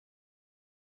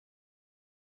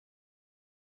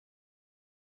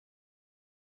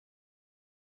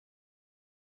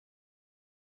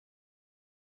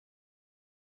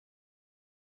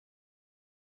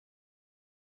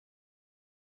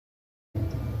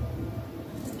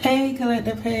Hey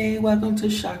collective, hey, welcome to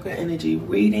Chakra Energy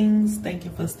Readings. Thank you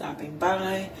for stopping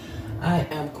by. I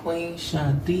am Queen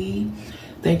Shadi.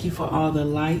 Thank you for all the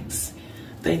likes.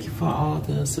 Thank you for all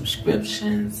the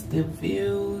subscriptions, the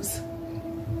views,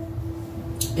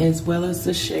 as well as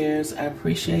the shares. I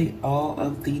appreciate all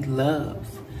of the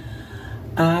love.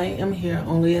 I am here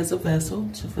only as a vessel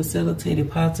to facilitate a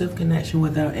positive connection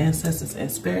with our ancestors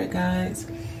and spirit guides.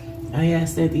 I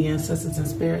ask that the ancestors and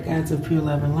spirit guides of pure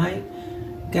love and light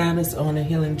guide us on a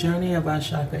healing journey of our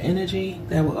chakra energy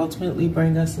that will ultimately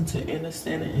bring us into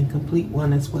understanding and complete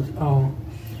oneness with all.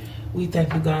 We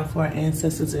thank you, God, for our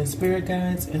ancestors and spirit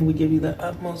guides, and we give you the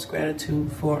utmost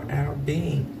gratitude for our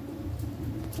being.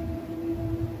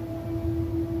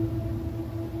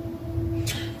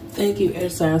 Thank you, air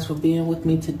signs, for being with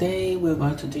me today. We're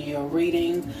going to do your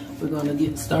reading. We're going to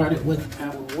get started with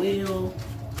our wheel.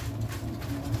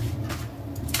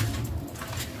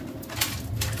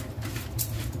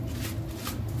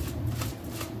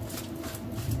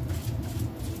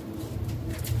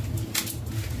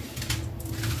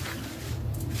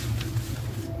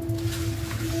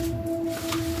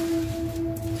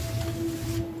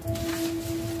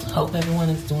 Hope everyone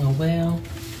is doing well.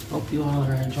 Hope you all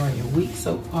are enjoying your week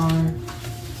so far.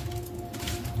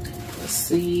 Let's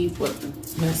see what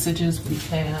messages we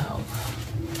have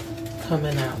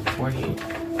coming out for you.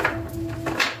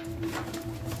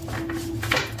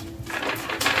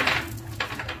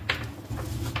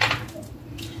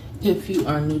 If you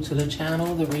are new to the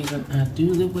channel, the reason I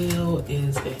do the wheel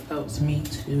is it helps me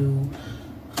to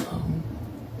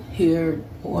hear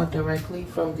more directly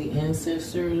from the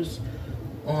ancestors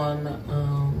on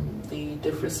the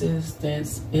differences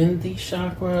that's in the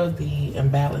chakra, the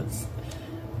imbalances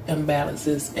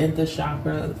in the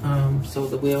chakra. So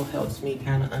the wheel helps me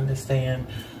kind of understand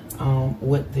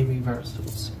what the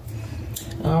reversals.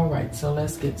 All right, so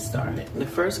let's get started. The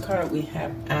first card we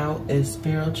have out is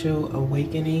Spiritual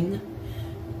Awakening,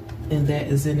 and that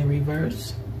is in the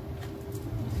reverse.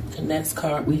 The next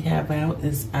card we have out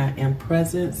is I Am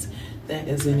Presence. That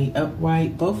is in the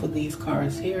upright. Both of these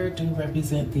cards here do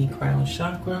represent the crown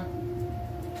chakra.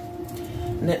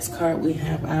 Next card we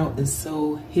have out is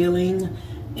Soul Healing,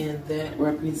 and that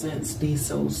represents the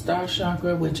soul star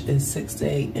chakra, which is 6 to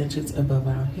 8 inches above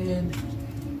our head.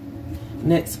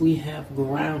 Next we have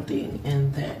Grounding,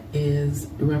 and that is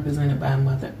represented by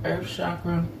Mother Earth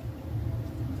chakra,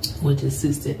 which is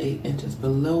 6 to 8 inches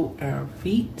below our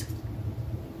feet.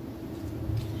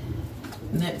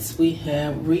 Next we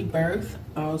have Rebirth,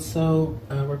 also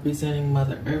representing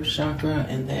Mother Earth chakra,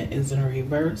 and that is in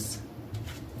reverse.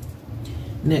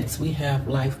 Next we have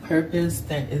Life Purpose,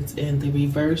 that is in the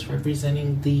reverse,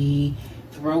 representing the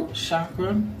throat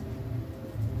chakra.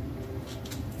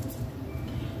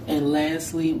 And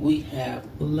lastly we have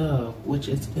Love, which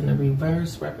is in the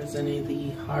reverse, representing the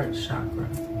heart chakra.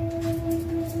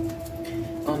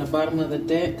 On the bottom of the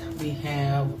deck we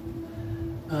have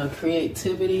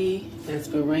Creativity,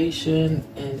 Inspiration,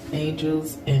 and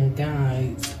Angels and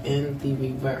Guides in the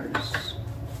reverse.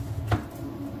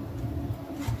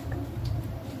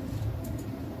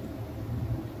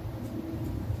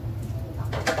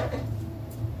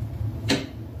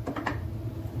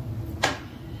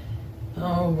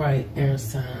 All right, air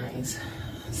signs.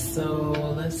 So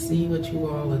let's see what you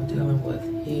all are dealing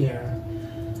with here.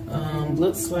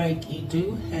 Looks like you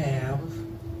do have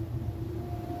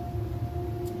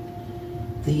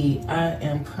the I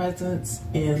Am Presence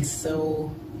and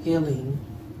Soul Healing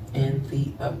in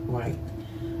the upright.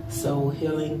 Soul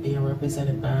Healing being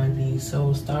represented by the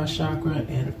Soul Star Chakra,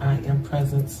 and I Am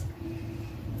Presence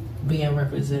being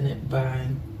represented by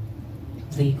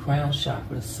the Crown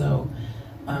Chakra. So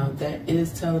that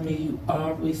is telling me you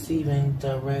are receiving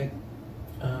direct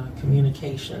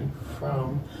communication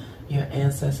from your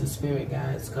ancestors, spirit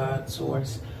guides, God,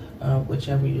 source,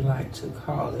 whichever you like to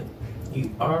call it.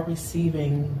 You are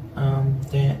receiving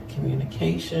that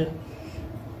communication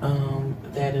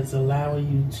that is allowing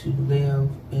you to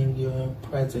live in your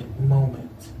present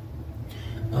moment.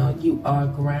 You are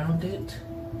grounded.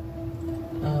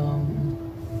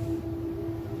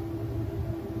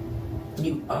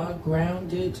 You are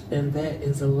grounded, and that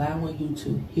is allowing you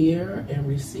to hear and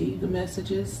receive the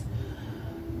messages.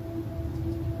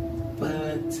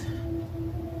 But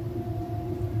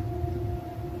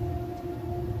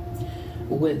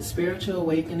with Spiritual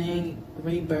Awakening,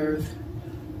 Rebirth,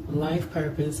 Life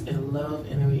Purpose, and Love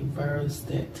in reverse,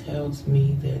 that tells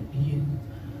me that you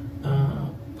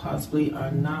possibly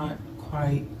are not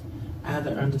quite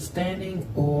either understanding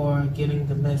or getting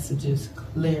the messages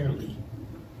clearly.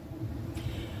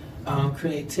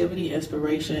 Creativity,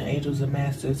 Inspiration, Angels, and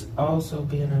Masters also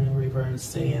being in reverse,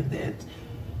 saying that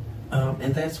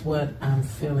And that's what I'm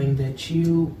feeling, that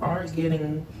you are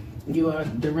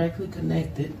directly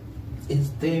connected. It's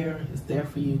there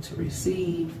for you to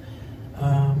receive,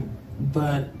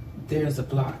 but there's a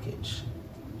blockage.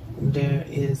 There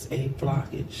is a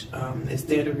blockage. It's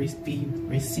there to be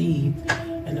received,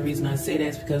 and the reason I say that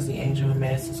is because the Angel of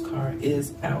Masters card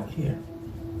is out here.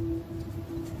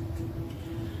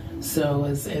 So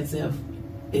it's as if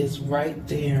it's right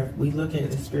there. We look at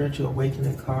the Spiritual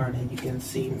Awakening card, and you can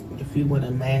see, if you would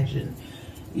imagine,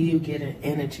 you get an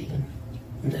energy.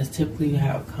 And that's typically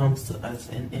how it comes to us,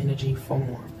 in energy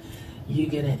form. You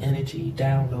get an energy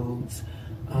downloads,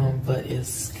 but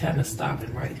it's kind of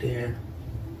stopping right there.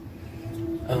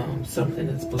 Something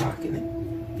is blocking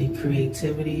it. The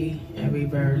creativity in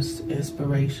reverse,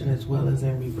 inspiration as well as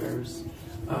in reverse,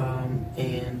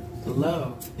 and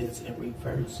love is in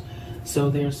reverse. So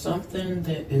there's something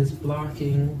that is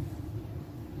blocking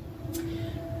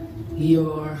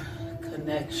your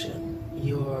connection,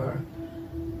 your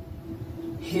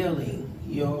healing,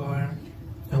 your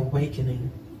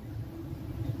awakening.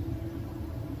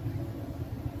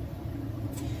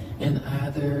 And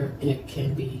either it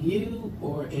can be you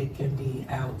or it can be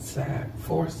outside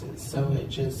forces. So it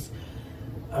just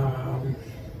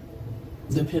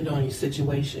depends on your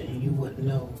situation, and you would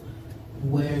know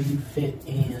where you fit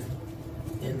in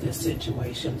this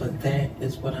situation. But that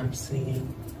is what I'm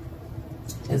seeing.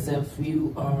 As if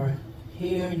you are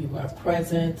here, you are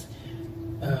present,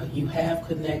 you have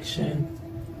connection.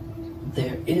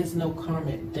 There is no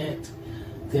karmic debt.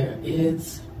 There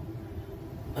is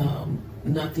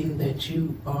nothing that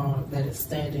that is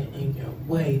standing in your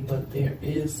way, but there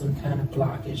is some kind of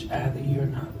blockage. Either you're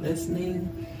not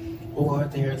listening, or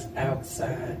there's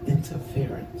outside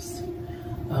interference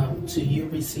to you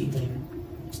receiving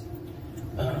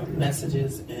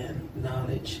messages and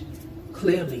knowledge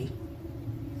clearly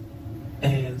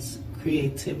as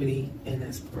creativity and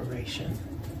inspiration.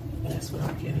 That's what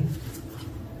I'm getting.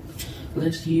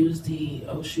 Let's use the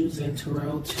Oshus and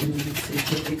Tarot to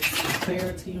get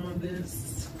clarity on this.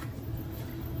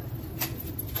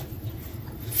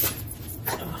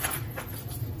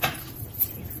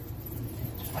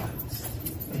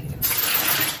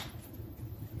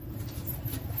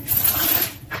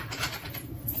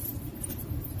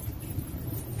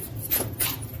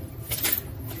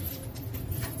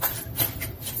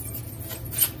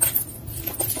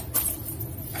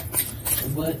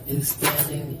 What is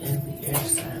standing in the air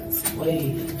signs'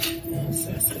 way?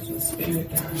 Ancestors and spirit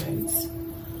guides.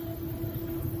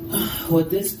 Well,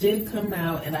 this did come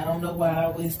out, and I don't know why I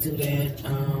always do that,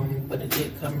 but it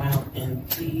did come out in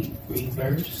the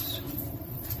reverse.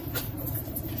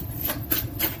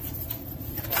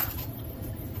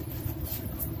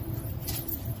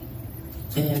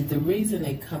 And the reason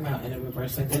it come out in the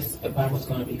reverse like this, if I was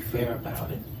going to be fair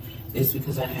about it, is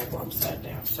because I have them upside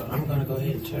down. So I'm going to go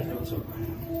ahead and turn those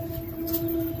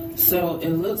around. So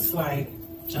it looks like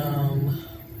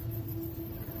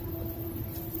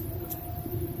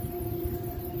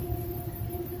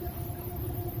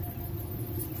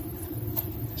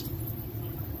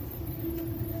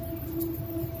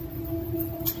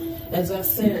as I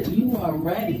said, you are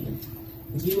ready.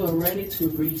 You are ready to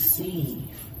receive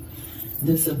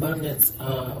this abundance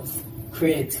of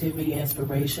creativity,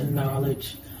 inspiration,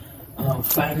 knowledge,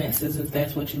 finances, if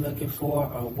that's what you're looking for,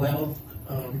 or wealth,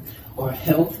 or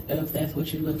health, if that's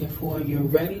what you're looking for. You're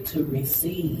ready to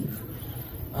receive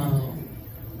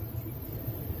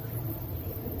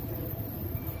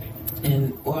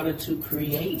in order to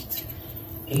create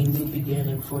a new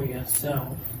beginning for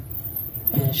yourself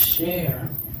and share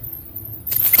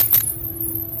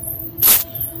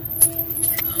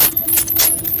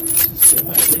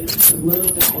a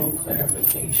little bit more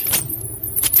clarification.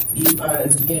 You are,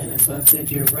 again, as I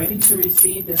said, you're ready to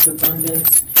receive this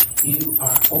abundance. You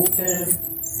are open,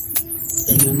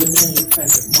 and you're living in your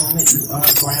present moment. You are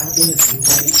grounded. You're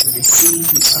ready to receive.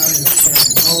 You are in the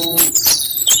sharing mode.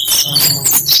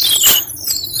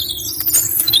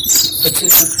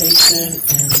 Participation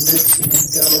and letting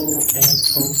go and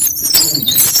postponement.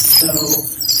 So,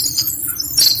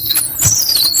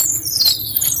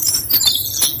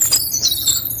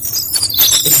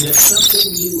 if there's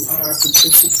something you are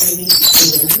participating in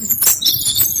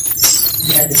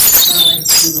that is time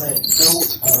to let go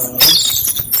of,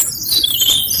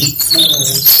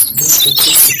 because this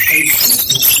participation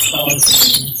is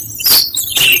causing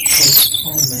a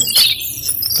postponement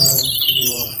of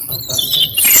your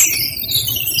abundance.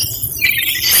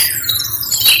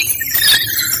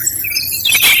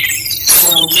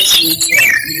 So let's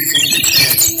recap using the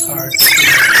card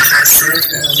here. As I said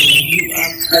earlier, you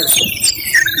are present.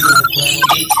 You are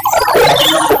grounded,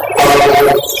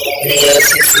 and Your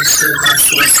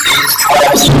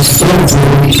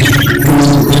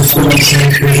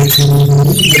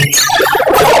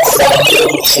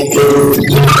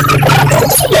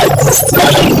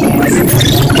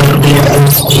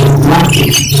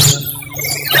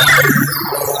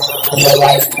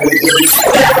life